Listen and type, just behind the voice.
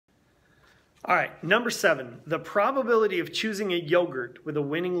All right, number 7. The probability of choosing a yogurt with a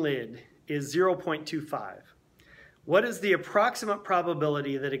winning lid is 0.25. What is the approximate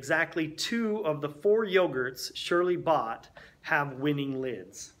probability that exactly 2 of the 4 yogurts Shirley bought have winning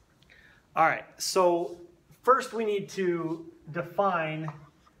lids? All right, so first we need to define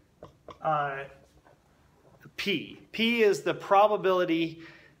P. P is the probability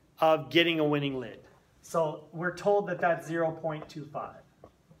of getting a winning lid. So we're told that that's 0.25.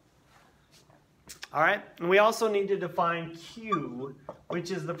 All right, and we also need to define Q,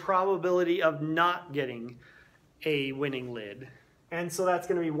 which is the probability of not getting a winning lid. And so that's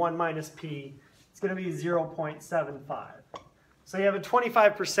going to be 1 minus P. It's going to be 0.75. So you have a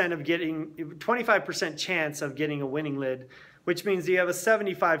 25% chance of getting a winning lid, which means you have a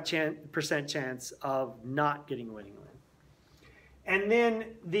 75% chance of not getting a winning lid. And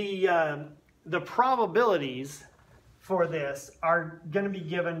then the probabilities for this are going to be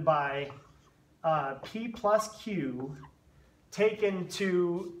given by P plus Q taken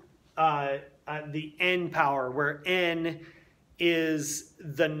to the n power, where n is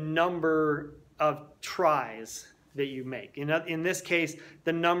the number of tries that you make. In this case,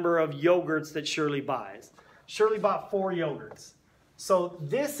 the number of yogurts that Shirley buys. Shirley bought 4 yogurts. So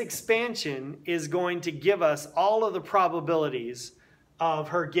this expansion is going to give us all of the probabilities of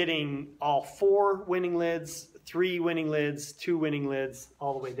her getting all 4 winning lids, 3 winning lids, 2 winning lids,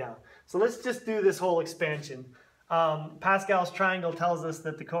 all the way down. So let's just do this whole expansion. Pascal's triangle tells us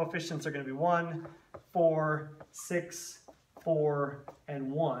that the coefficients are going to be 1, 4, 6, 4,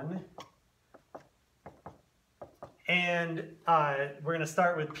 and 1. And we're going to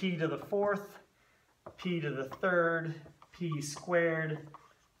start with p to the 4th, p to the 3rd, p squared,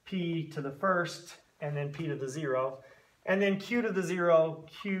 p to the 1st, and then p to the 0. And then q to the 0,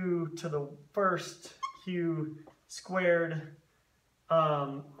 q to the 1st, q squared,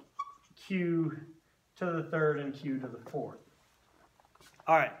 q to the 3rd, and q to the 4th.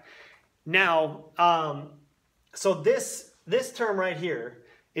 All right. Now, so this term right here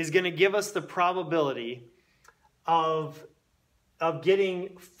is going to give us the probability of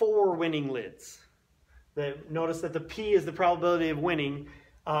getting 4 winning lids. Notice that the P is the probability of winning.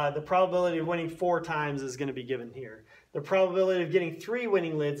 The probability of winning 4 times is going to be given here. The probability of getting 3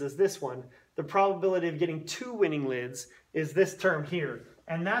 winning lids is this one. The probability of getting 2 winning lids is this term here.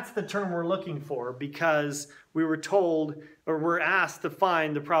 And that's the term we're looking for because we were told, or we're asked to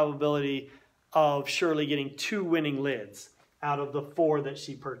find the probability of Shirley getting 2 winning lids out of the 4 that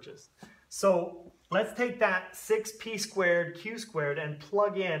she purchased. So let's take that 6p squared, q squared, and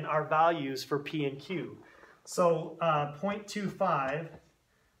plug in our values for p and q. So 0.25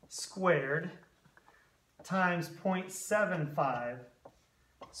 squared times 0.75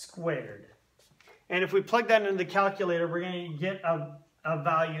 squared. And if we plug that into the calculator, we're going to get a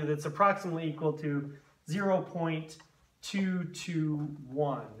value that's approximately equal to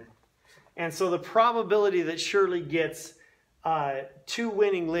 0.221. And so the probability that Shirley gets 2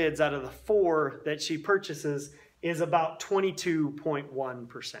 winning lids out of the 4 that she purchases is about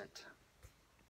 22.1%.